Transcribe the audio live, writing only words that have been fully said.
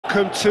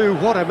welcome to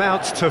what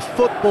amounts to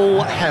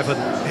football heaven.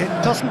 It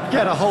doesn't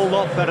get a whole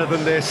lot better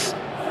than this.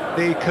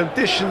 The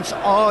conditions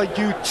are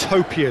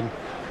utopian.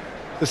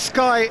 The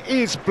sky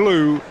is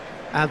blue,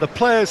 and the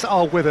players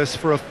are with us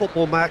for a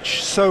football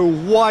match so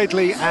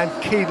widely and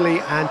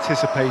keenly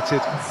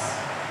anticipated.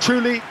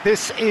 Truly,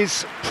 this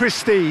is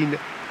pristine,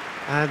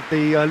 and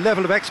the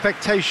level of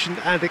expectation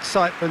and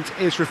excitement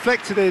is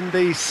reflected in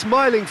the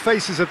smiling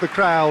faces of the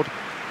crowd.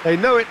 They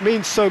know it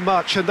means so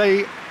much, and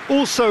they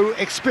also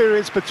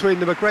experience between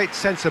them a great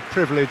sense of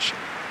privilege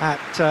at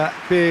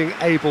being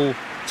able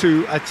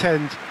to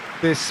attend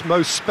this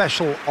most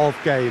special of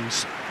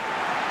games.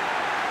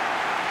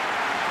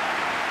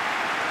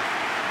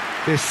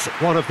 This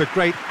one of the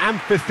great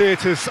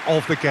amphitheatres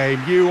of the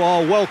game. You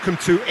are welcome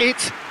to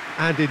it,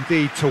 and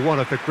indeed to one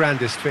of the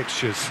grandest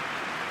fixtures.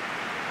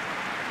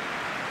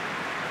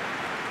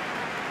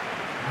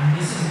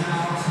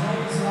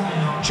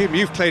 Jim,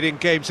 you've played in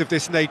games of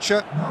this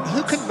nature.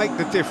 Who can make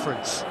the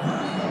difference?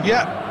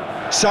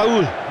 Yeah,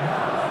 Saul.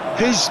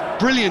 His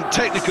brilliant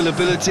technical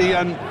ability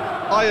and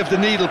eye of the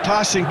needle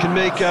passing can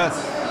make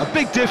a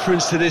big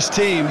difference to this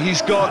team.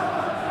 He's got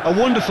a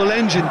wonderful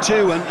engine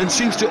too, and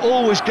seems to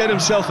always get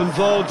himself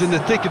involved in the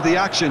thick of the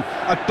action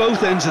at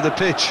both ends of the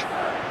pitch.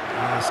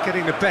 Yes,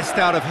 getting the best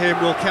out of him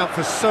will count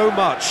for so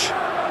much.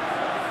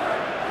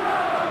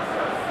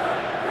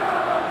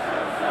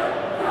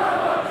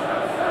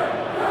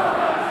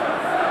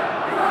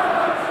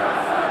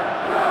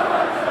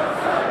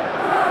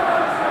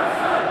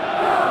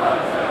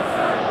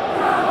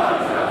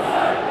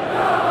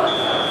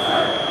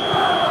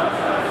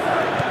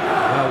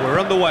 Well, we're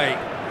on the way.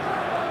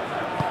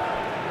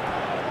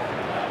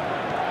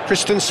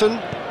 Christensen,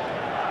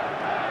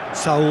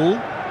 Saul,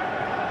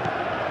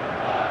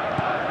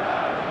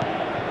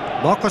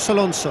 Marcos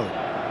Alonso,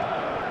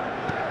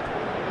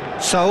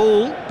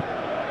 Saul,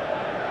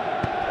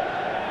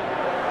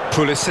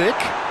 Pulisic,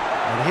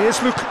 and here's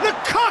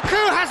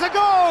Lukaku has a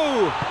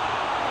go!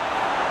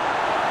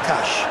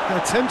 Cash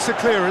attempts a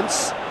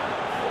clearance.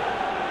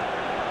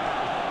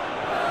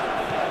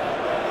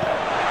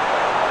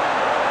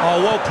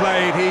 Oh, well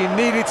played, he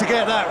needed to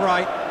get that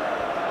right.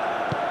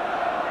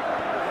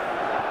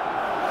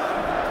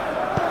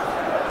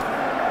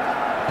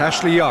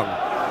 Ashley Young,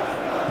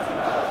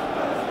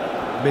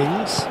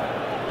 Mings,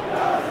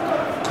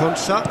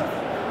 Konsa,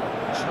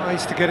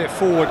 tries to get it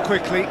forward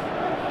quickly.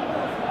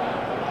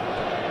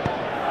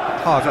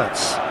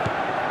 Havertz,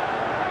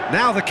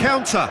 now the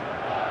counter,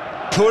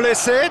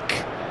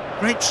 Pulisic,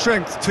 great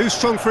strength, too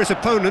strong for his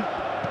opponent.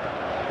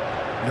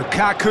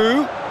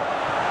 Lukaku,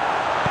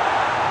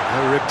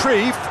 a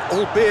reprieve,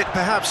 albeit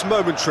perhaps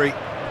momentary.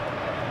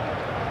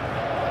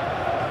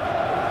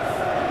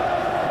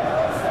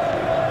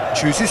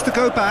 Chooses to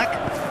go back.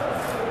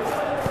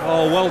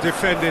 Oh, well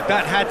defended,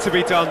 that had to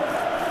be done.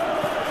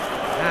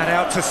 And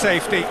out to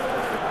safety.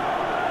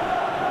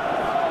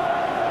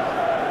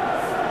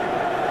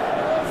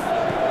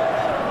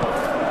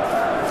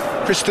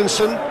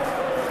 Christensen.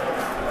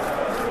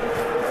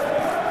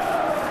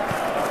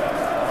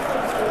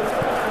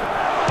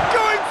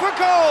 Going for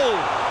goal!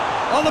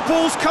 Oh, the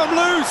ball's come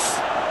loose.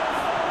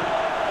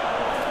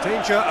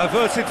 Danger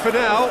averted for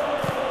now.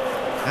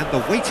 And the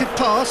weighted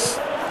pass.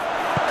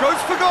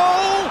 Goes for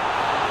goal!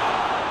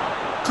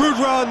 Good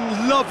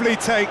run, lovely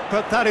take,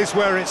 but that is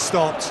where it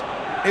stopped.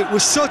 It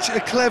was such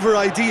a clever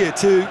idea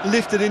to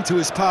lift it into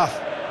his path.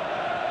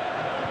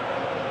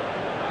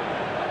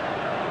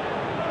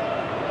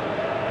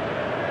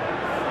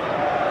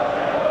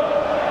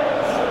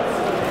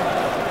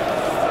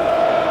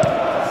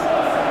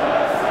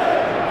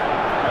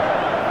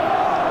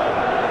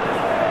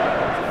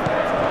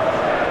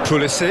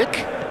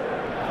 Pulisic.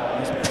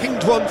 He's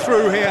pinged one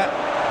through here.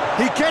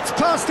 He gets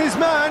past his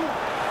man.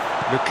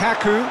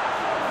 Lukaku.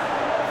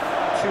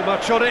 Too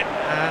much on it,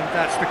 and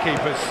that's the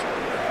keeper's.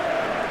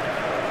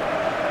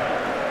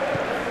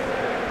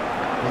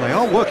 Well, they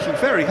are working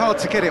very hard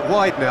to get it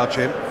wide now,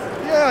 Jim.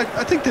 Yeah,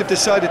 I think they've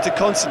decided to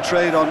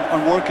concentrate on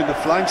working the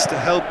flanks to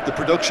help the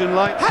production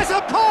line. Has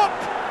a pop!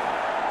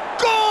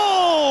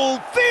 Goal!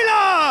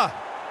 Villa!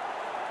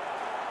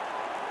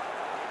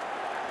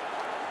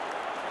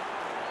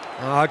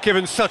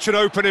 Given such an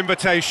open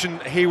invitation,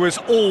 he was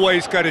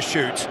always going to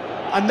shoot.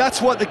 And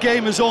that's what the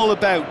game is all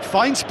about.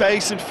 Find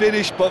space and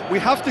finish, but we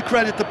have to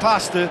credit the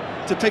pass to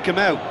pick him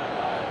out.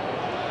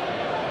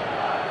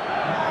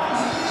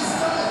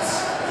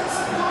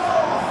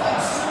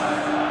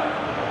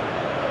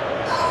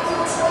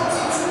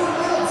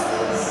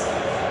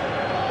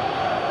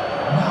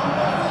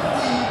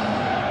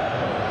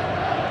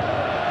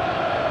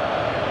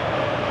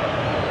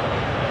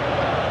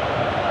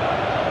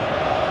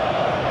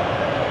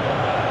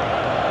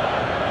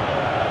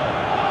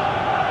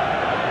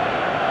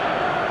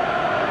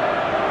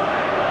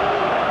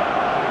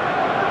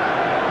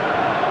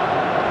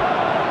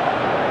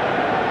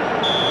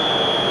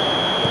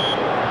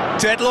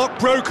 Deadlock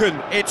broken,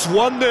 it's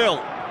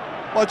 1-0.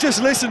 Well,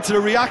 just listen to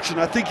the reaction.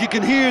 I think you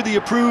can hear the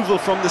approval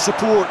from the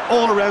support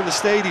all around the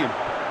stadium.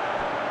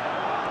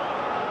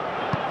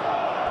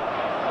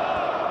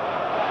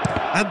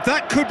 And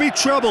that could be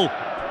trouble.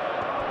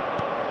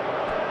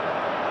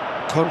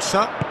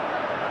 Konsa.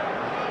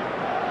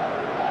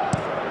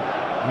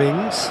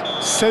 Mings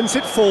sends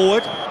it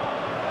forward.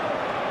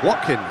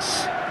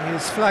 Watkins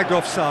is flagged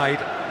offside.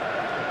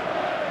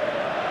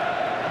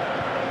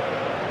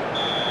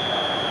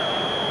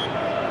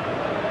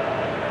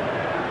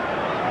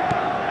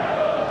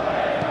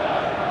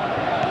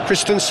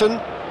 Christensen.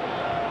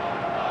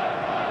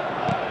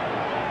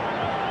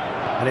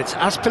 And it's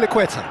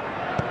Azpilicueta.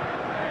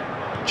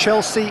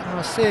 Chelsea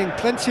are seeing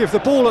plenty of the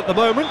ball at the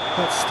moment,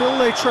 but still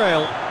they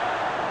trail.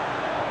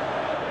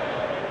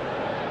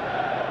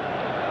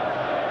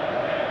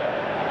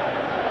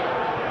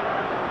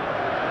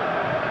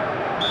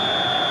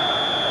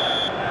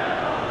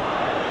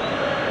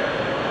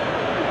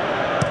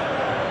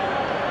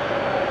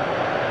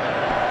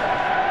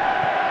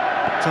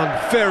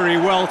 Done very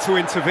well to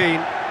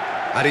intervene.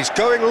 And he's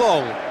going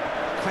long.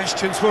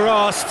 Questions were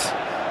asked,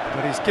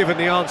 but he's given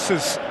the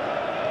answers.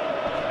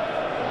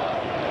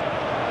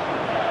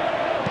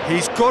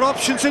 He's got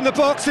options in the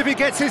box if he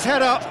gets his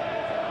head up.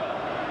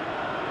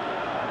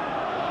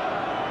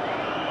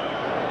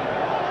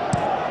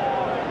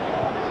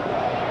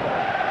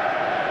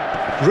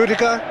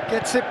 Rudiger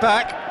gets it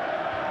back.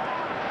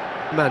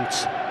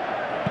 Mant.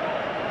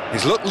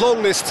 He's looked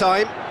long this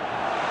time.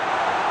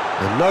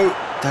 And no,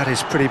 that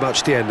is pretty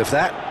much the end of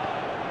that.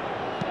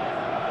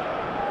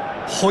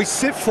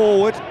 Hoists it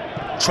forward.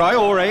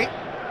 Traore.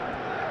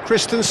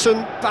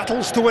 Christensen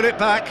battles to win it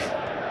back.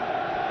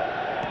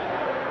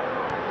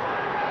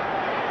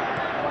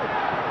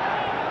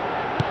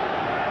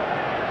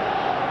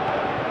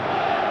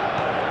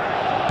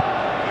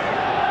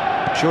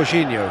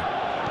 Jorginho.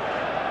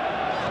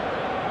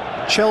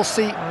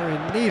 Chelsea are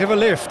in need of a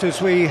lift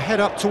as we head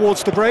up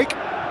towards the break.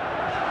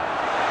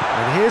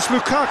 And here's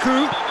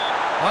Lukaku.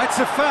 Oh, it's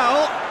a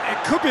foul.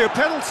 It could be a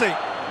penalty.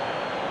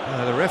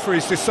 The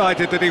referee's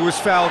decided that he was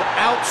fouled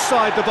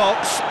outside the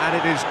box, and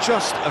it is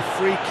just a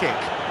free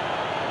kick.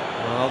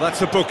 Well,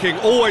 that's a booking.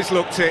 Always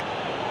looked it.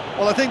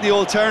 Well, I think the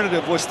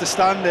alternative was to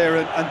stand there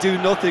and do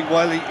nothing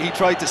while he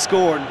tried to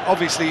score, and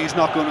obviously he's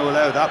not going to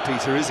allow that,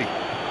 Peter, is he?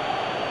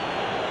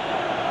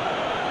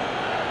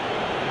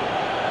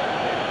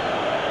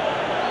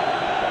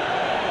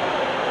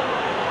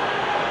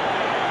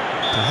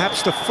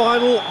 Perhaps the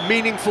final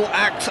meaningful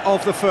act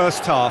of the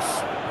first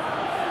half.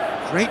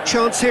 Great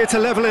chance here to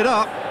level it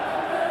up.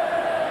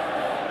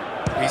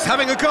 He's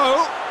having a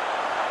go.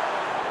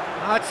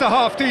 That's a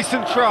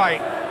half-decent try.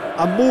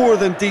 A more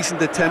than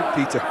decent attempt,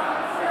 Peter.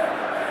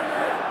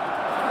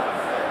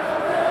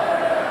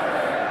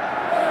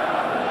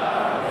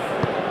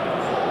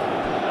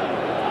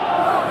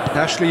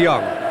 Ashley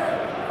Young.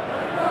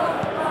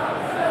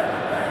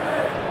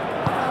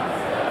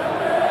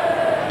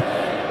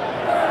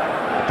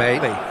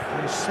 Bailey.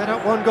 He's set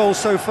up one goal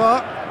so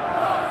far.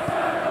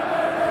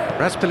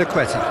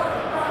 Azpilicueta.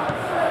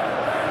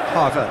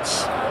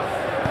 Havertz.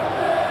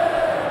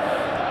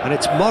 And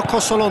it's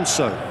Marcos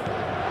Alonso.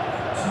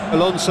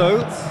 Alonso.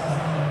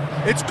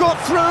 It's got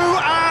through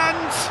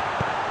and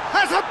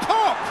has a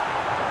pop!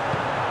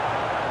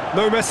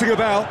 No messing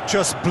about,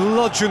 just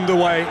bludgeoned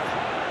away.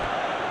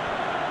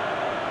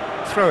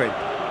 Throw in.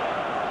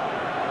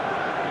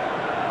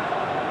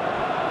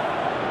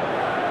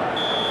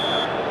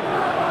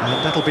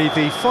 And that'll be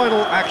the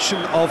final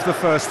action of the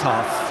first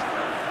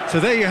half. So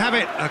there you have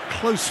it, a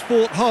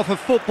close-fought half of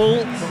football,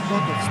 but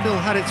one that still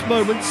had its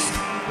moments,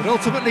 but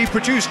ultimately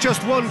produced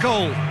just one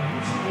goal.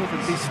 More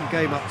than decent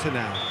game up to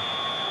now.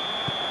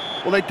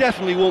 Well, they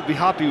definitely won't be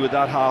happy with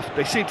that half.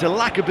 They seem to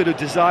lack a bit of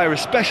desire,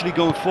 especially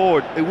going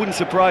forward. It wouldn't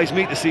surprise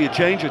me to see a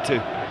change or two.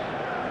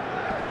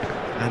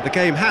 And the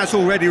game has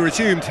already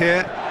resumed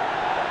here.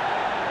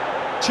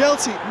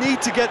 Chelsea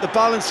need to get the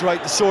balance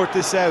right to sort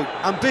this out.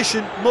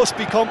 Ambition must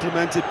be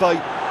complemented by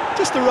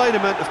just the right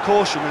amount of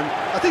caution, and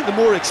I think the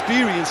more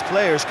experienced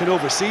players can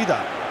oversee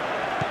that.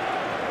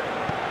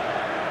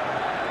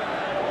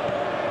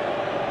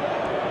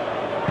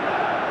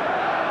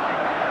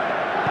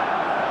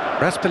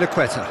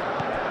 Azpilicueta.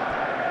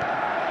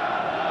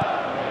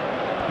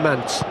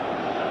 Mant.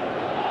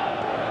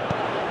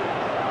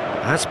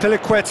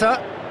 Azpilicueta.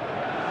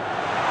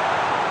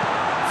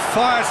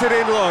 Fires it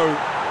in low.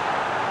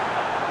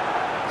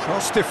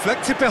 Cross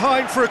deflected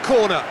behind for a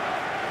corner.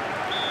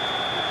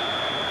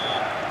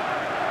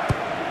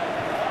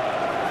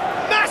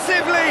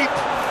 Massive leap!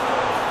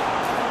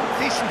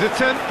 Decent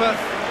attempt, but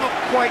not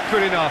quite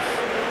good enough.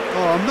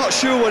 Oh, I'm not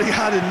sure what he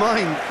had in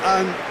mind,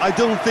 and I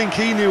don't think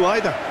he knew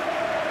either.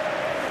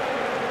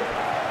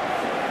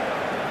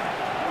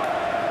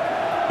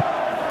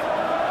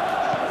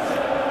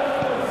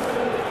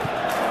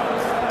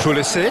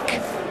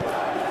 Pulisic.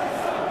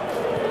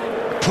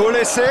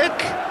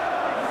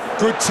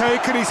 Good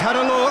take, and he's had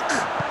a look.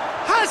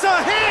 Has a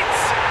hit!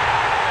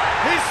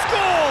 He's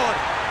scored!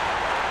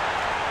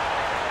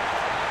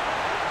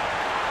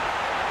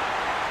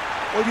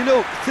 Well, you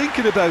know,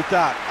 thinking about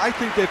that, I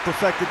think they've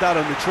perfected that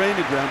on the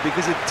training ground,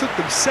 because it took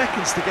them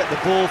seconds to get the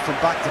ball from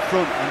back to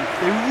front, and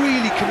they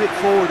really commit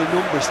forward in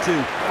numbers too.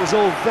 It was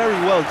all very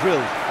well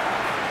drilled.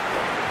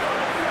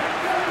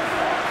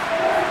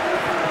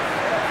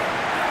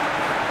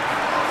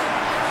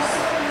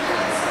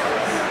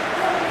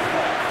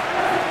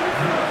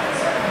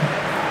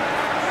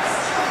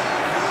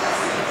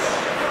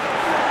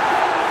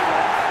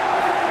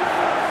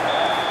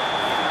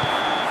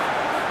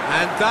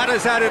 And that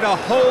has added a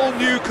whole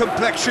new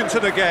complexion to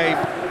the game.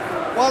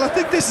 Well, I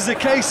think this is a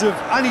case of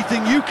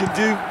anything you can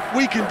do,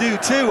 we can do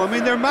too. I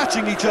mean, they're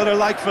matching each other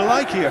like for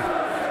like here.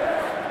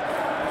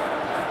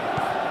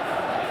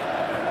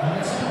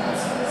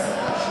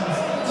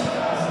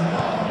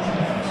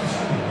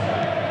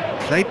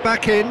 Played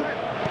back in.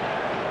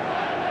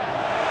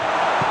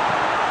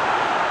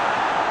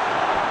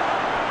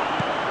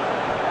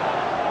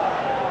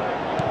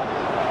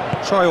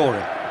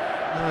 Traore.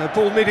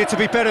 Ball needed to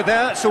be better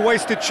there, it's a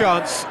wasted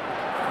chance.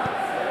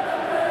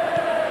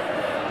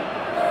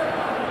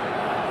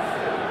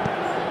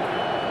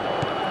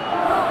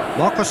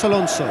 Marcos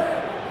Alonso.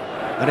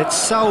 And it's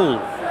Saul.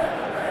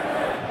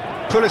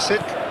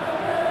 Pulisic.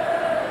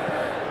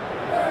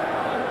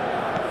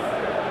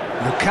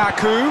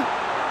 Lukaku.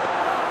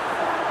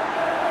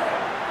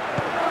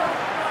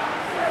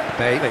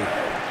 Bailey.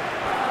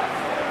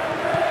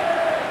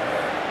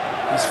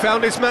 He's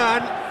found his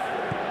man.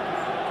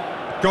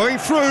 Going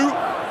through.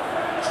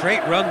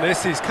 Great run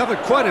this, he's covered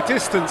quite a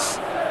distance.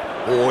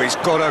 Oh, he's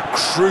got a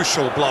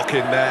crucial block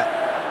in there.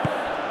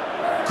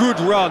 Good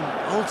run,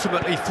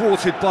 ultimately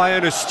thwarted by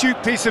an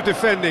astute piece of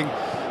defending.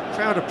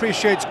 Crowd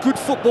appreciates good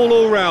football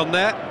all round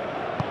there.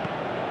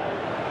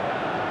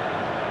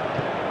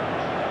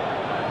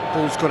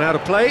 Ball's gone out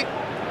of play.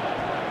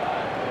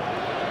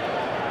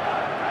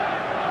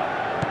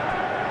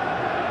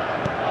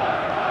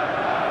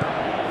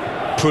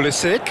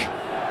 Pulisic.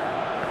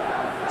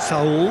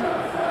 Saul.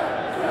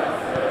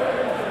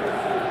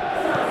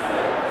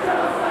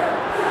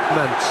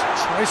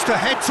 Tries to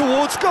head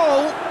towards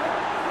goal.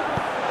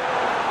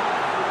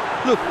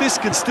 Look, this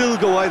can still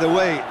go either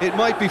way. It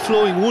might be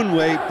flowing one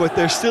way, but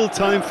there's still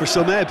time for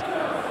some ebb.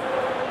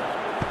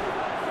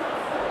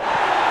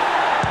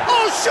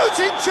 Oh,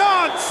 shooting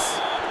chance!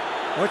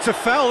 Oh, it's a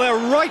foul there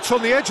right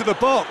on the edge of the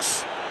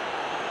box.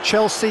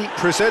 Chelsea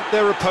present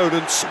their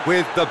opponents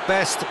with the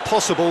best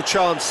possible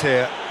chance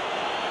here.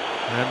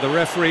 And the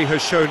referee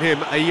has shown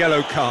him a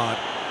yellow card.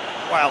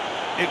 Well,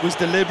 it was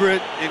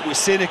deliberate, it was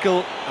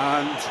cynical,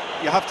 and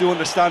you have to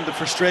understand the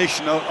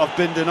frustration of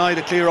being denied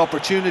a clear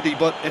opportunity,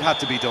 but it had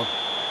to be done.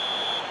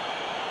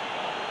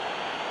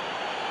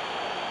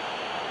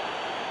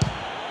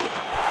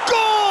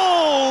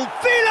 Goal!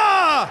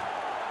 Villa!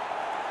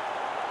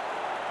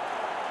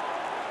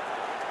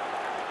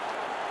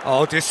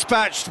 Oh,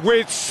 dispatched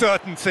with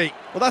certainty.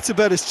 Well, that's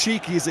about as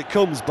cheeky as it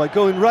comes. By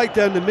going right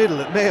down the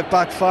middle, it may have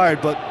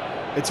backfired, but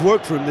it's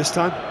worked for him this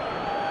time.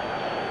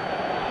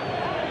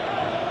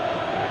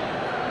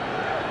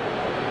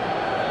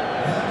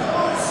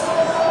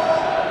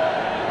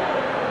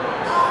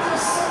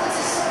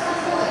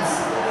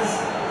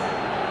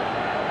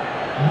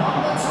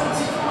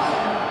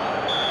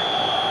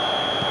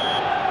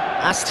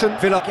 Aston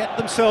Villa get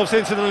themselves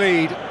into the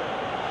lead.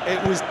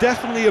 It was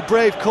definitely a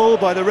brave call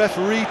by the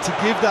referee to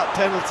give that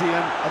penalty,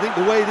 and I think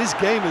the way this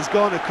game has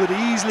gone, it could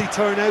easily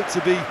turn out to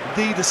be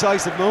the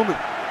decisive moment.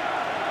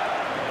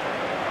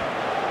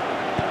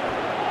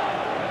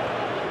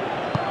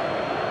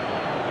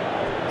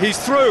 He's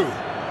through.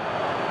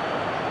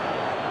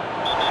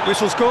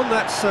 Whistle's gone,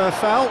 that's a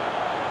foul.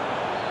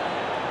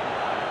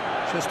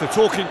 Just a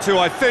talking to,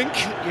 I think.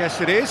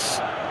 Yes, it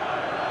is.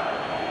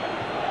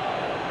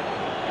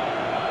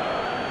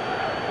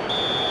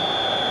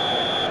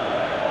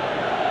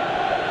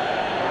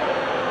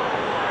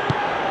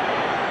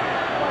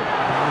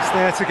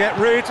 There to get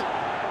rid.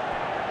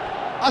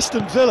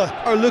 Aston Villa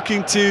are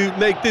looking to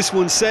make this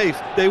one safe.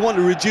 They want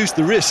to reduce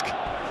the risk.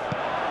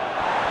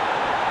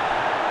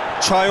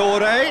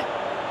 Traore.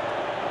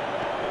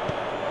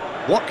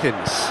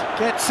 Watkins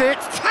gets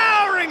it.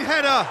 Towering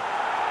header.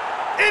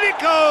 In it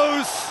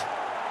goes.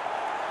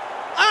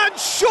 And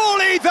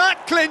surely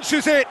that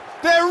clinches it.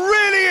 There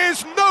really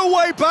is no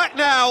way back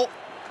now.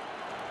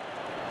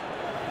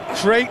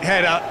 Great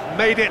header.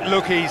 Made it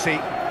look easy.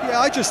 Yeah,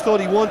 I just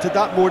thought he wanted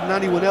that more than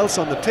anyone else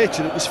on the pitch,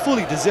 and it was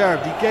fully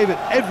deserved. He gave it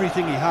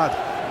everything he had.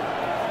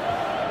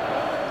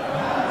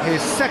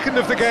 His second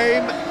of the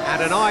game,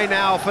 and an eye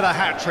now for the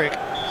hat-trick.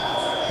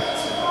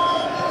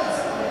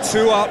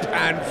 2 up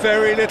and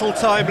very little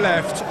time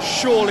left.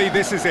 Surely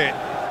this is it.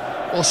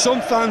 Well, some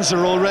fans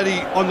are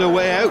already on their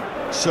way out,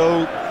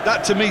 so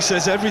that to me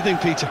says everything,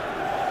 Peter.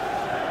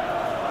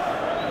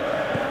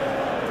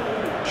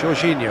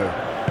 Jorginho.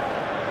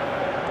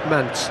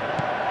 Mant.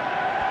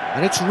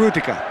 And it's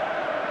Rudiger.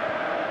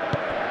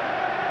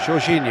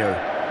 Jorginho.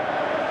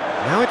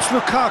 Now it's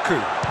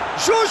Lukaku.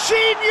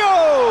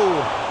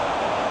 Jorginho!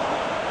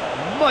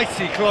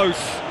 Mighty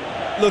close.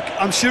 Look,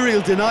 I'm sure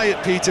he'll deny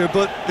it, Peter,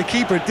 but the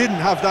keeper didn't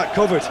have that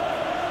covered.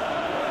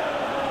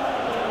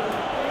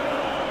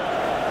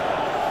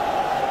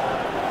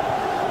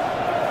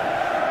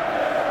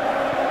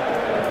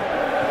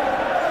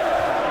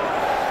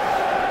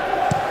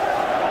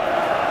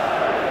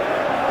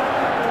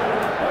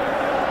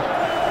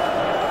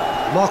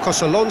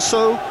 Marcos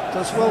Alonso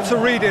does well to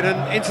read it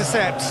and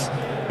intercepts.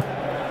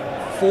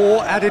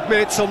 4 added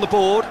minutes on the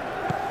board.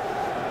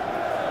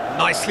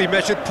 Nicely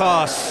measured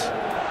pass.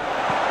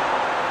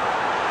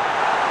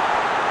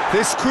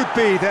 This could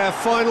be their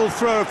final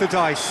throw of the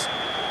dice.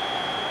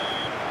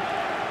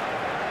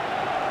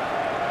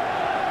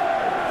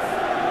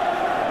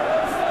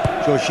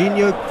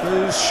 Jorginho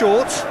goes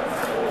short.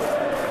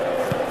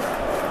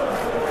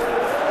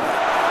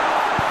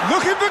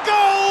 Looking for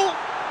goal!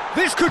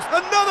 This could...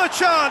 another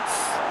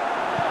chance!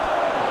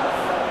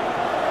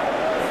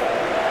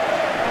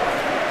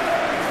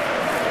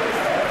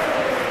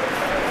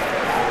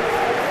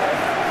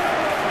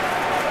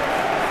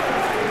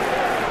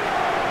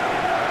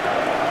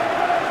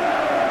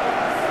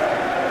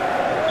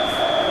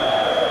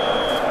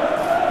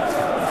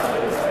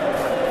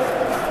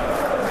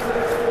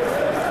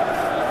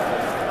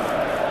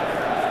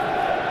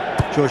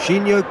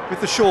 Jorginho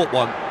with the short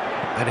one.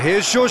 And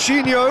here's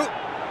Jorginho.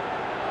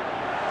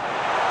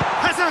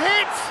 Has a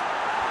hit!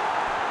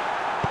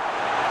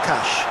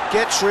 Cash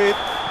gets rid.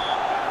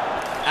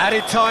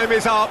 Added time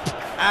is up,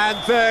 and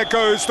there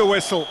goes the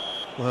whistle.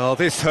 Well,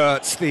 this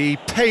hurts. The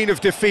pain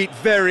of defeat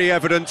very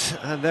evident,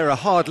 and there are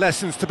hard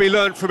lessons to be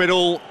learned from it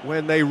all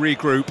when they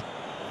regroup.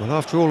 Well,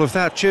 after all of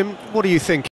that, Jim, what do you think?